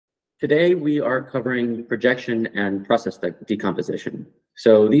Today we are covering projection and process decomposition.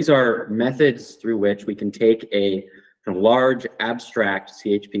 So these are methods through which we can take a kind of large abstract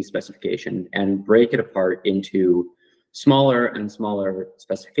CHP specification and break it apart into smaller and smaller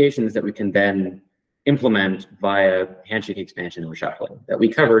specifications that we can then implement via handshake expansion and reshuffling that we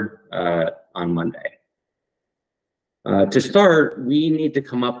covered on Monday. To start, we need to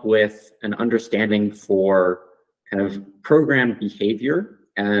come up with an understanding for kind of program behavior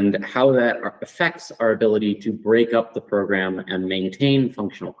and how that affects our ability to break up the program and maintain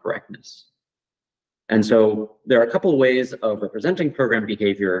functional correctness. And so there are a couple of ways of representing program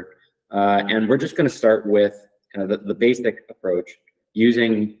behavior, and we're just going to start with kind of the basic approach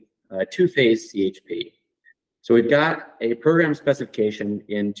using two-phase CHP. So we've got a program specification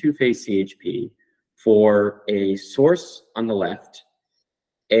in two-phase CHP for a source on the left,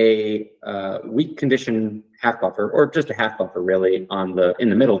 a weak condition half buffer, or just a half buffer really in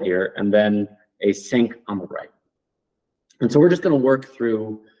the middle here, and then a sink on the right. And so we're just going to work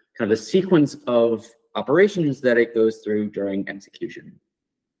through kind of the sequence of operations that it goes through during execution.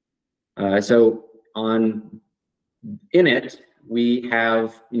 So in it, we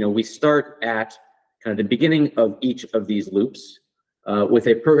have, we start at kind of the beginning of each of these loops with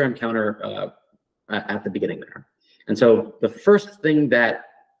a program counter at the beginning there. And so the first thing that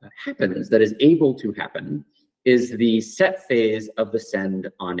happens, that is able to happen, is the set phase of the send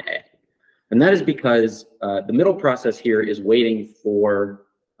on A. And that is because the middle process here is waiting for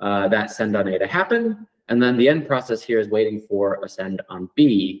that send on A to happen, and then the end process here is waiting for a send on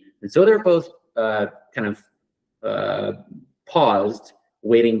B. And so they're both kind of paused,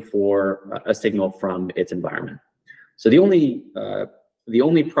 waiting for a signal from its environment. So the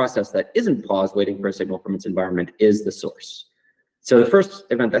only process that isn't paused waiting for a signal from its environment is the source. So the first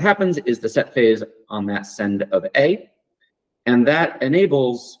event that happens is the set phase on that send of A, and that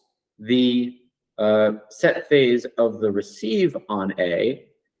enables the set phase of the receive on A,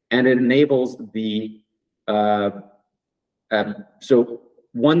 and it enables the, so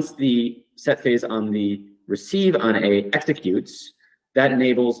once the set phase on the receive on A executes, that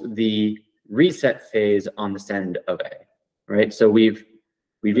enables the reset phase on the send of A, right? So we've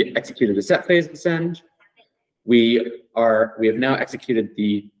executed the set phase of the send. We have now executed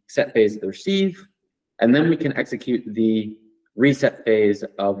the set phase of the receive, and then we can execute the reset phase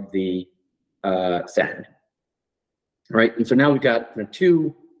of the send, right? And so now we've got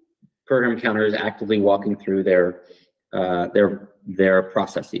two program counters actively walking through their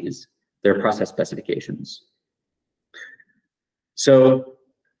processes, their process specifications. So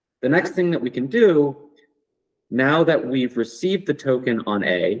the next thing that we can do, now that we've received the token on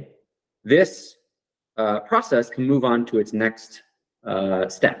A, this process can move on to its next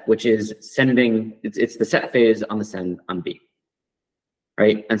step, which is sending, it's the set phase on the send on B,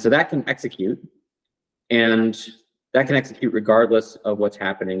 right? And so that can execute, and that can execute regardless of what's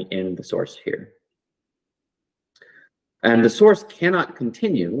happening in the source here. And the source cannot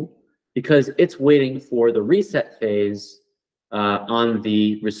continue because it's waiting for the reset phase on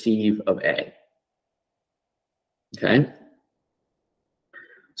the receive of A. Okay?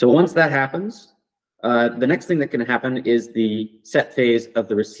 So once that happens, the next thing that can happen is the set phase of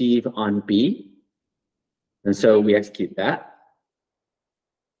the receive on B. And so we execute that.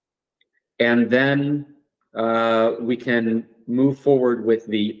 And then we can move forward with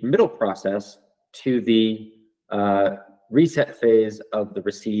the middle process to the reset phase of the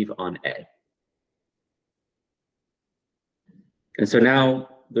receive on A. And so now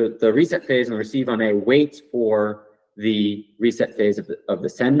the reset phase and the receive on A waits for the reset phase of the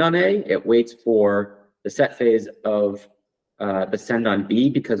send on A. It waits for the set phase of the send on B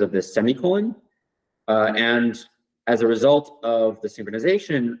because of this semicolon. And as a result of the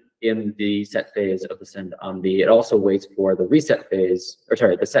synchronization in the set phase of the send on B, it also waits for the reset phase, or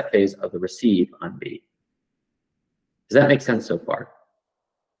sorry, the set phase of the receive on B. Does that make sense so far?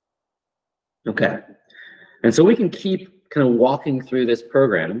 Okay. And so we can keep kind of walking through this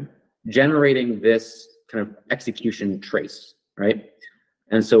program, generating this kind of execution trace, right?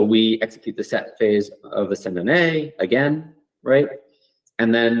 And so we execute the set phase of the send on A again, right?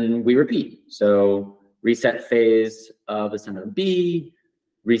 And then we repeat. So reset phase of the send on B,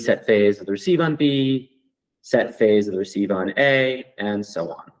 reset phase of the receive on B, set phase of the receive on A, and so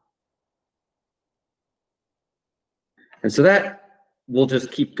on. And so that will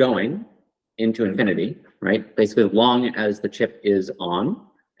just keep going into infinity, right? Basically, as long as the chip is on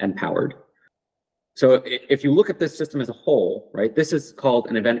and powered. So if you look at this system as a whole, right, this is called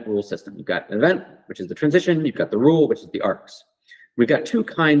an event rule system. You've got an event, which is the transition. You've got the rule, which is the arcs. We've got two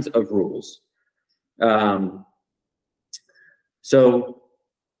kinds of rules. So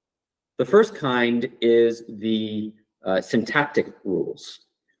The first kind is the syntactic rules.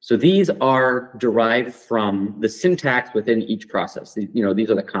 So these are derived from the syntax within each process.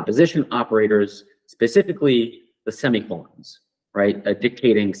 These are the composition operators, specifically the semicolons, right?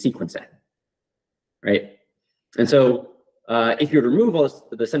 Dictating sequencing, right? And so if you were to remove all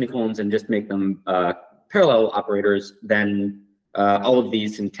the semicolons and just make them parallel operators, then all of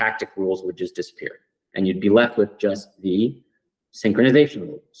these syntactic rules would just disappear. And you'd be left with just the synchronization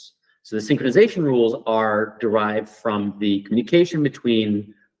rules. So the synchronization rules are derived from the communication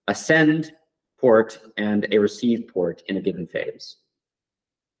between a send port and a receive port in a given phase.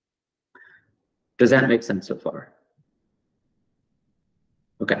 Does that make sense so far?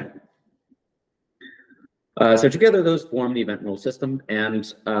 Okay. So together those form the event rule system,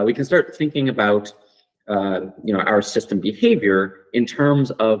 and we can start thinking about our system behavior in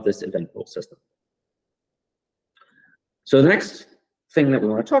terms of this event rule system. So the next thing that we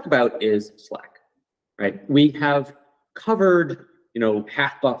want to talk about is Slack, right? We have covered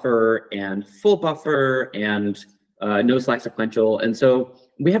half buffer and full buffer and no Slack sequential, and so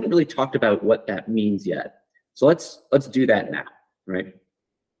we haven't really talked about what that means yet. So let's do that now, right?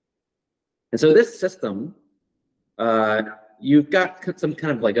 And so this system, you've got some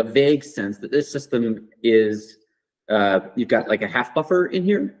kind of like a vague sense that this system is, you've got like a half buffer in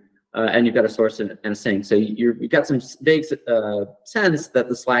here, and you've got a source and a sink. So you've got some vague sense that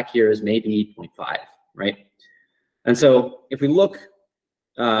the Slack here is maybe 0.5, right? And so if we look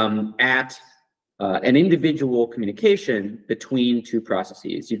at an individual communication between two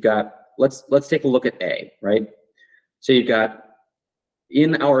processes, you've got, let's take a look at A, right? So you've got,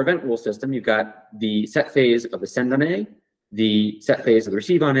 in our event rule system, you've got the set phase of the send on A, the set phase of the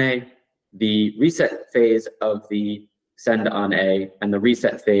receive on A, the reset phase of the send on A, and the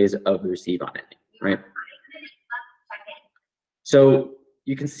reset phase of the receive on A, right? So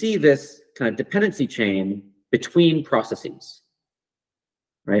you can see this kind of dependency chain between processes,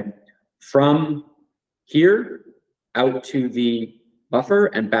 right? From here out to the buffer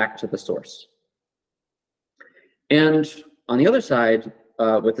and back to the source. And on the other side,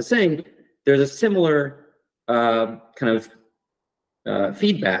 with the sink, there's a similar kind of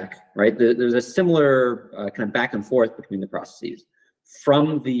feedback, right? There's a similar kind of back and forth between the processes,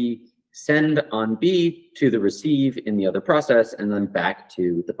 from the send on B to the receive in the other process, and then back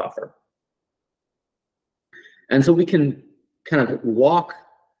to the buffer. And so we can kind of walk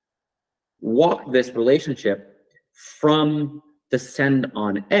this relationship from the send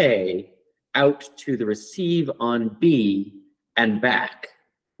on A out to the receive on B and back,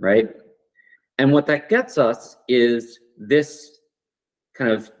 right? And what that gets us is this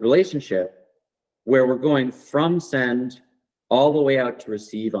kind of relationship where we're going from send all the way out to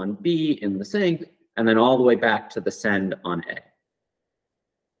receive on B in the sink, and then all the way back to the send on A.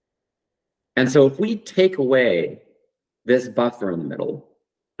 And so if we take away this buffer in the middle,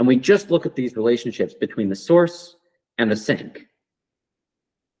 and we just look at these relationships between the source and the sink,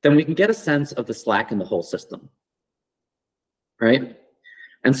 then we can get a sense of the slack in the whole system, right?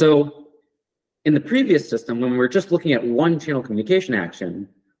 And so in the previous system, when we were just looking at one channel communication action,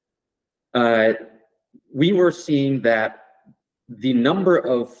 we were seeing that the number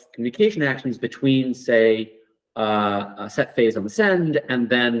of communication actions between, say, a set phase on the send and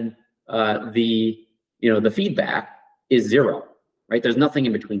then the feedback is 0, right? There's nothing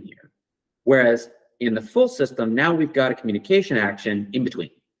in between here. Whereas in the full system, now we've got a communication action in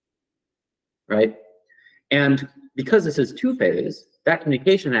between, right? And because this is two-phase, that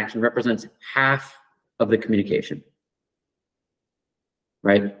communication action represents half of the communication,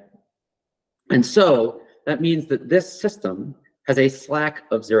 right? And so that means that this system has a slack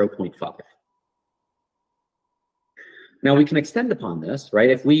of 0.5. Now we can extend upon this,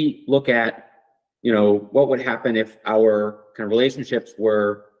 right? If we look at, what would happen if our kind of relationships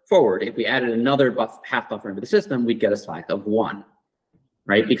were forward? If we added another half buffer into the system, we'd get a slack of 1,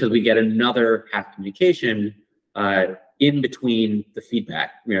 right? Because we get another half communication in between the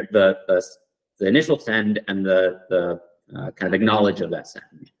feedback, the initial send and the kind of acknowledge of that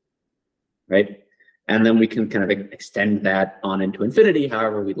send, right? And then we can kind of extend that on into infinity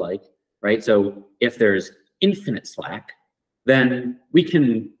however we'd like, right? So if there's infinite slack, then we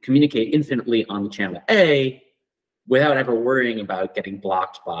can communicate infinitely on the channel A without ever worrying about getting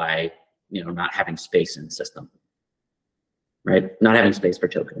blocked by, not having space in the system, right? Not having space for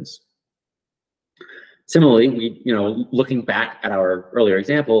tokens. Similarly, looking back at our earlier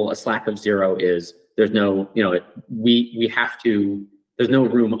example, a slack of 0 is there's no, there's no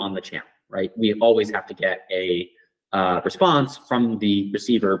room on the channel, right? We always have to get a response from the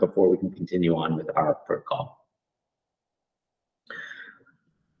receiver before we can continue on with our protocol.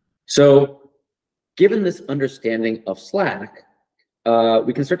 So given this understanding of Slack,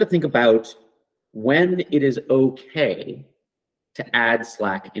 we can start to think about when it is okay to add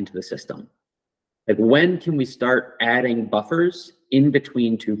Slack into the system. Like, when can we start adding buffers in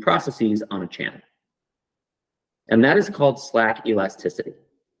between two processes on a channel? And that is called Slack elasticity.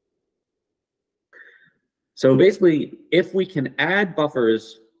 So basically, if we can add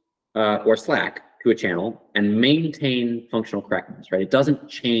buffers or Slack to a channel and maintain functional correctness, right? It doesn't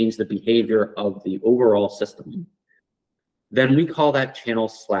change the behavior of the overall system. Then we call that channel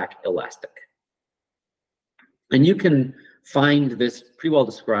Slack elastic. And you can find this pretty well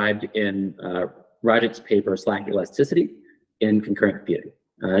described in Rajik's paper, Slack elasticity in concurrent computing.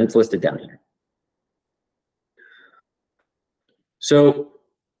 And it's listed down here. So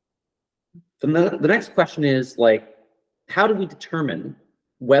the next question is, like, how do we determine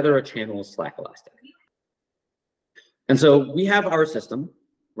whether a channel is Slack elastic? And so we have our system,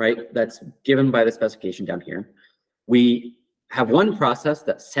 right, that's given by the specification down here. We have one process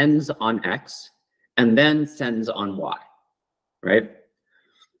that sends on X and then sends on Y, right?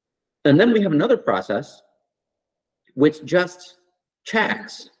 And then we have another process which just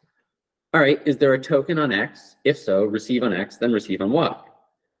checks, all right, is there a token on X? If so, receive on X, then receive on Y.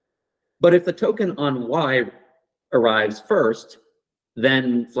 But if the token on Y arrives first,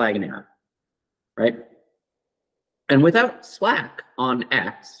 then flag an error, right? And without Slack on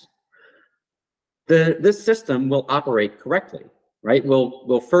X, this system will operate correctly, right?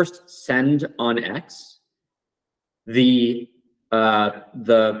 We'll first send on X. The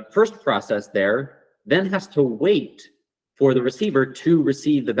first process there then has to wait for the receiver to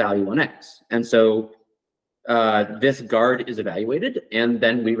receive the value on X. And so this guard is evaluated, and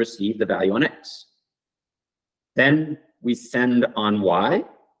then we receive the value on X. Then we send on Y,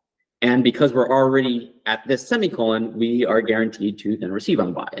 and because we're already at this semicolon, we are guaranteed to then receive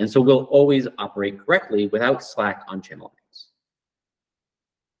on Y. And so we'll always operate correctly without Slack on channel X.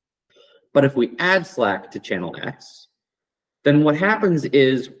 But if we add Slack to channel X, then what happens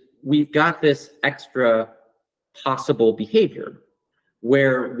is we've got this extra possible behavior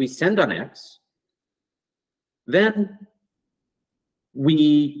where we send on X, then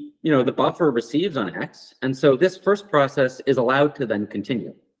the buffer receives on X, and so this first process is allowed to then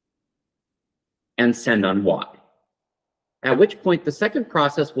continue and send on Y. At which point the second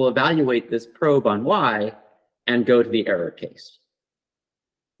process will evaluate this probe on Y and go to the error case,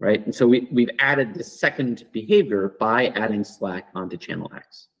 right? And so we've added the second behavior by adding Slack onto channel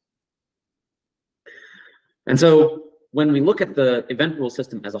X. And so when we look at the event rule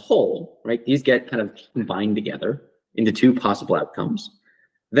system as a whole, right, these get kind of combined together into two possible outcomes.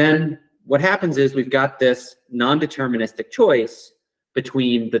 Then what happens is we've got this non-deterministic choice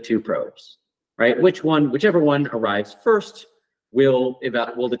between the two probes, right? Whichever one arrives first will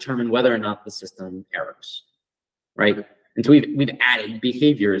determine whether or not the system errors, right? And so we've added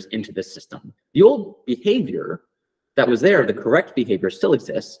behaviors into this system. The old behavior that was there, the correct behavior, still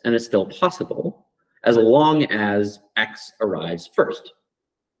exists and is still possible as long as X arrives first,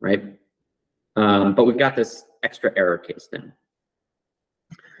 right? But we've got this extra error case then.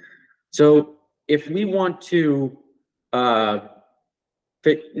 So if we want to, what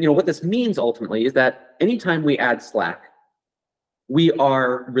this means ultimately is that anytime we add Slack, we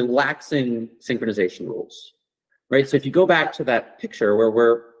are relaxing synchronization rules, right? So if you go back to that picture where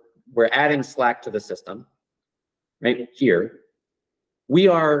we're adding Slack to the system, right here, we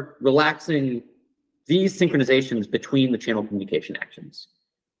are relaxing these synchronizations between the channel communication actions,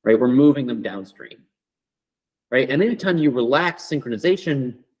 right? We're moving them downstream, right? And anytime you relax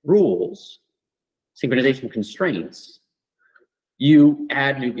synchronization rules, synchronization constraints, you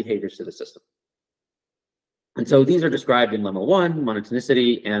add new behaviors to the system. And so these are described in Lemma 1,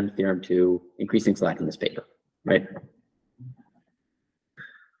 monotonicity, and theorem 2, increasing Slack in this paper, right?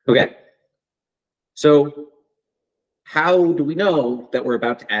 Okay. So how do we know that we're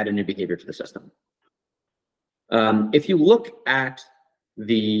about to add a new behavior to the system? If you look at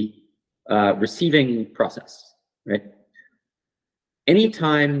the receiving process, right?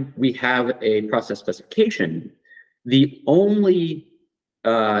 Anytime we have a process specification, the only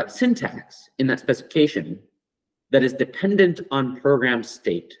syntax in that specification that is dependent on program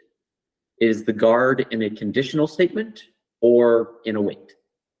state is the guard in a conditional statement or in a wait,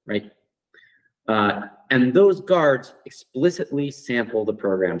 right? And those guards explicitly sample the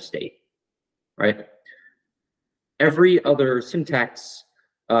program state, right? Every other syntax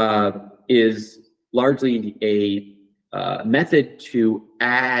is largely a method to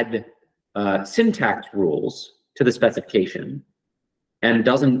add syntax rules to the specification and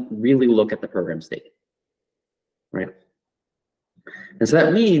doesn't really look at the program state, right? And so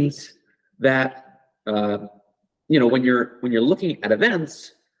that means that when you're looking at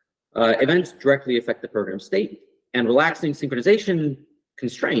events, events directly affect the program state, and relaxing synchronization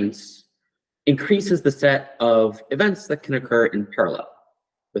constraints increases the set of events that can occur in parallel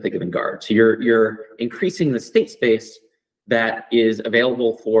with a given guard. So you're increasing the state space that is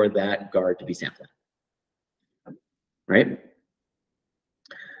available for that guard to be sampling, right?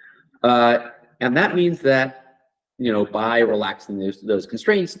 And that means that by relaxing those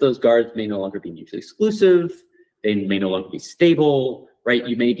constraints, those guards may no longer be mutually exclusive. They may no longer be stable, right?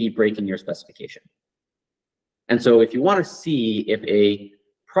 You may be breaking your specification. And so if you want to see if a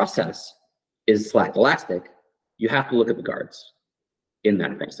process is slack elastic, you have to look at the guards in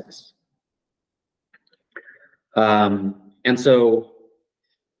that process. And so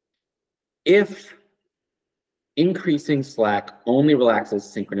if increasing slack only relaxes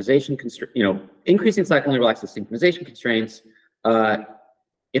synchronization constraints, increasing slack only relaxes synchronization constraints,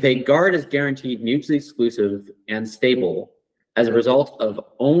 if a guard is guaranteed mutually exclusive and stable as a result of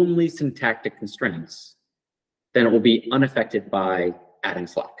only syntactic constraints, then it will be unaffected by adding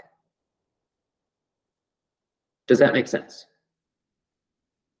slack. Does that make sense?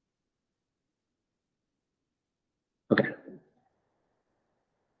 Okay.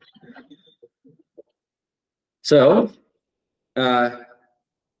 So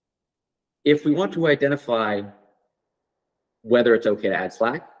if we want to identify whether it's okay to add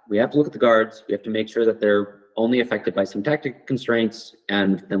slack, we have to look at the guards. We have to make sure that they're only affected by syntactic constraints,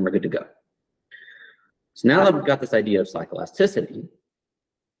 and then we're good to go. So now that we've got this idea of slack elasticity,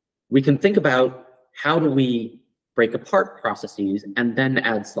 we can think about how do we break apart processes and then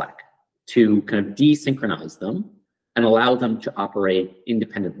add slack to kind of desynchronize them and allow them to operate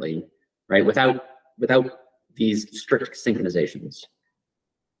independently, right? Without these strict synchronizations.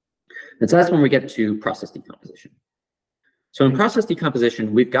 And so that's when we get to process decomposition. So in process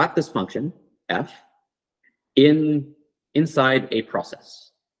decomposition, we've got this function, f, inside a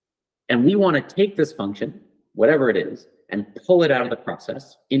process. And we want to take this function, whatever it is, and pull it out of the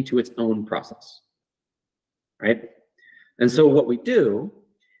process into its own process, right? And so what we do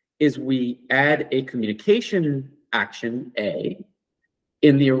is we add a communication action, A,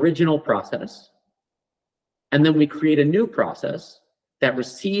 in the original process, and then we create a new process that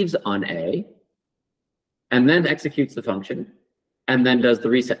receives on A, and then executes the function, and then does the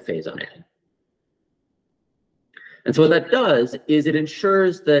reset phase on A. And so what that does is it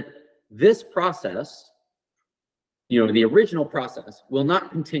ensures that this process, the original process, will not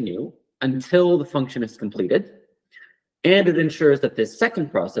continue until the function is completed. And it ensures that this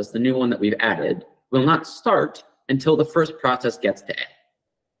second process, the new one that we've added, will not start until the first process gets to A.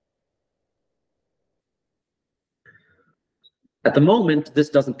 At the moment, this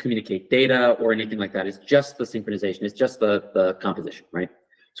doesn't communicate data or anything like that. It's just the synchronization. It's just the composition, right?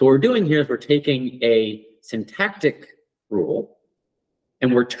 So what we're doing here is we're taking a syntactic rule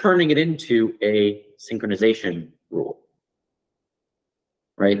and we're turning it into a synchronization rule,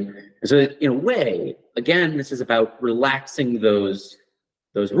 right? And so in a way, again, this is about relaxing those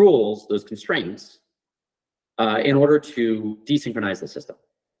rules, those constraints, in order to desynchronize the system.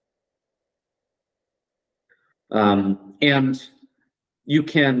 And you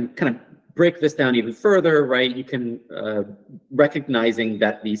can kind of break this down even further, right? You can, recognizing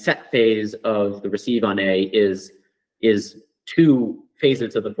that the set phase of the receive on A is 2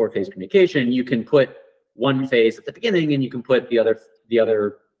 phases of the 4-phase communication. You can put 1 phase at the beginning and you can put the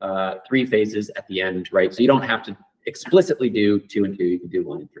other 3 phases at the end, right? So you don't have to explicitly do 2 and 2, you can do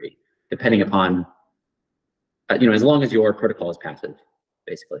 1 and 3, depending upon, as long as your protocol is passive,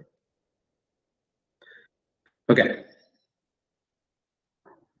 basically. Okay.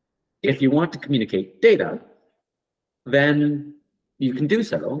 If you want to communicate data, then you can do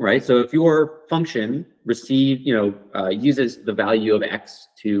so, right? So if your function uses the value of X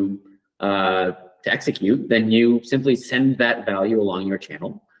to execute, then you simply send that value along your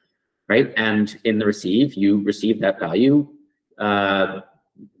channel, right? And in the receive, you receive that value.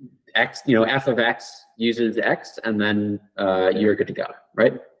 X, f of X uses X, and then you're good to go,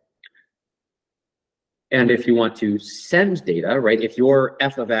 right? And if you want to send data, right, if your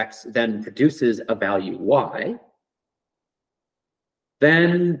f of X then produces a value Y,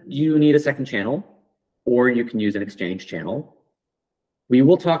 then you need a second channel, or you can use an exchange channel. We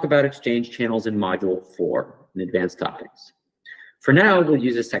will talk about exchange channels in Module 4 in advanced topics. For now, we'll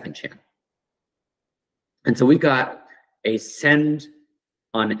use a second channel. And so we've got a send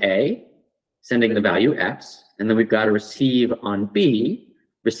on A, sending the value X, and then we've got a receive on B,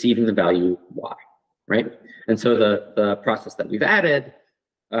 receiving the value Y. Right? And so the process that we've added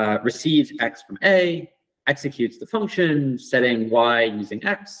receives X from A, executes the function setting y using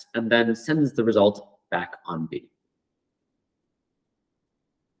x, and then sends the result back on b.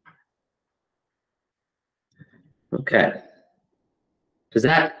 Okay. Does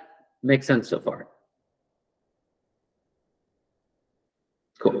that make sense so far?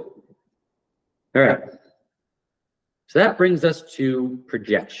 Cool. All right. So that brings us to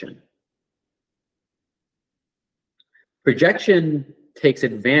projection. Projection takes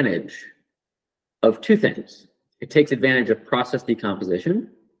advantage of two things. It takes advantage of process decomposition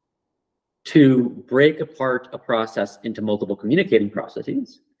to break apart a process into multiple communicating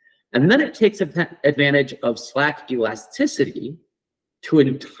processes. And then it takes advantage of slack elasticity to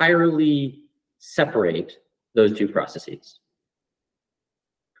entirely separate those two processes.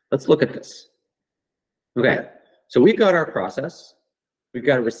 Let's look at this. Okay, so we've got our process. We've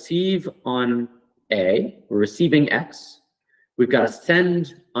got a receive on A, we're receiving X. We've got a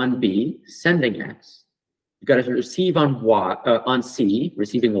send on B, sending X. We've got a receive on Y, on C,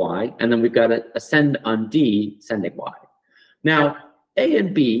 receiving Y, and then we've got a send on D, sending Y. Now, A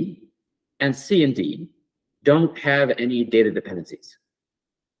and B and C and D don't have any data dependencies,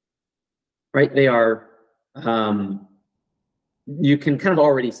 right? They are, you can kind of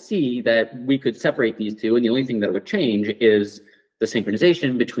already see that we could separate these two, and the only thing that would change is the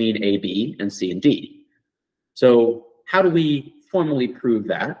synchronization between A, B, and C and D. So how do we formally prove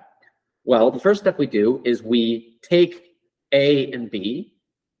that? Well, the first step we do is we take A and B,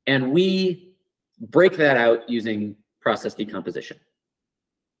 and we break that out using process decomposition,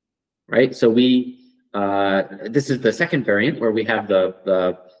 right? So we, this is the second variant where we have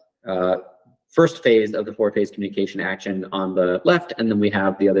the first phase of the four-phase communication action on the left, and then we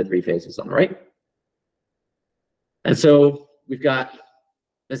have the other three phases on the right. And so we've got,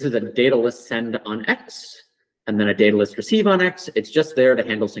 this is a data list send on X, and then a data list receive on X. It's just there to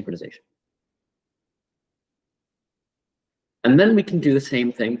handle synchronization. And then we can do the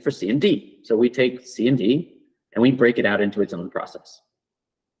same thing for C and D. So we take C and D, and we break it out into its own process.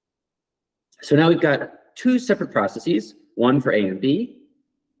 So now we've got two separate processes, one for A and B,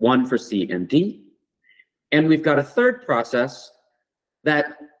 one for C and D, and we've got a third process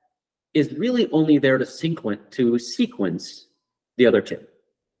that is really only there to sequence the other two,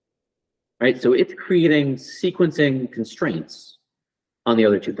 right? So it's creating sequencing constraints on the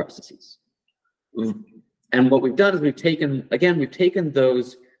other two processes. And what we've done is we've taken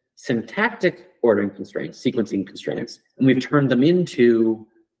those syntactic ordering constraints, sequencing constraints, and we've turned them into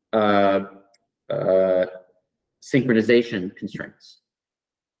synchronization constraints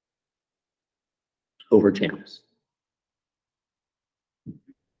over channels.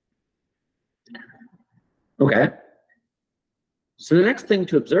 Okay. So the next thing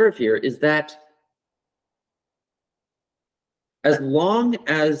to observe here is that as long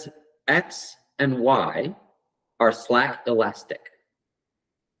as X and Y are slack elastic,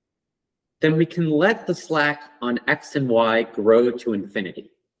 then we can let the slack on X and Y grow to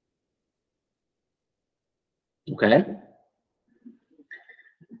infinity. Okay?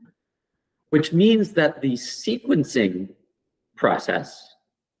 Which means that the sequencing process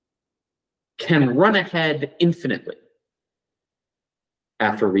can run ahead infinitely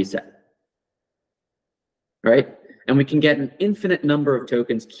after reset, right? And we can get an infinite number of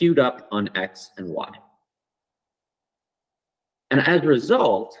tokens queued up on X and Y. And as a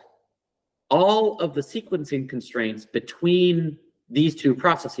result, all of the sequencing constraints between these two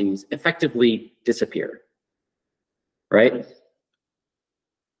processes effectively disappear, right?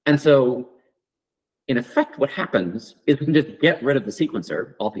 And so, in effect, what happens is we can just get rid of the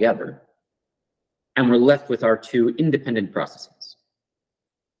sequencer altogether, and we're left with our two independent processes.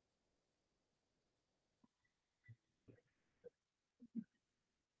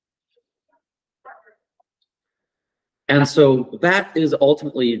 And so that is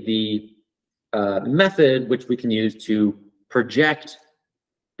ultimately the method which we can use to project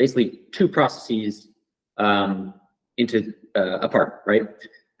basically two processes into apart, right?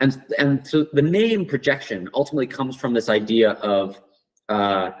 And so the name projection ultimately comes from this idea of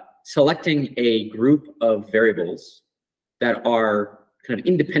selecting a group of variables that are kind of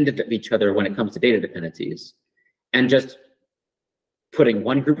independent of each other when it comes to data dependencies, and just putting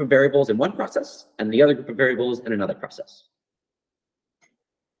one group of variables in one process and the other group of variables in another process.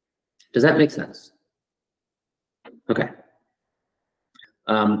 Does that make sense? Okay.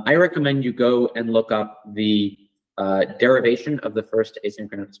 I recommend you go and look up the derivation of the first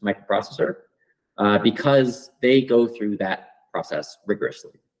asynchronous microprocessor because they go through that process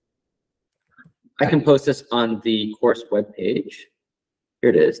rigorously. I can post this on the course webpage.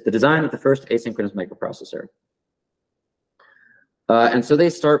 Here it is, the design of the first asynchronous microprocessor. And so they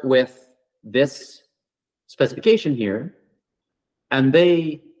start with this specification here, and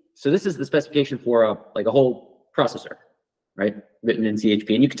so this is the specification for a whole processor, right? Written in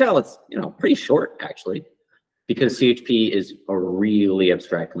CHP, and you can tell it's pretty short actually, because CHP is a really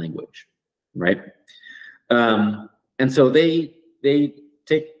abstract language, right? And so they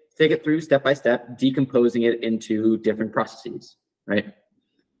take it through step by step, decomposing it into different processes, right?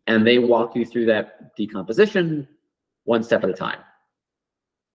 And they walk you through that decomposition one step at a time.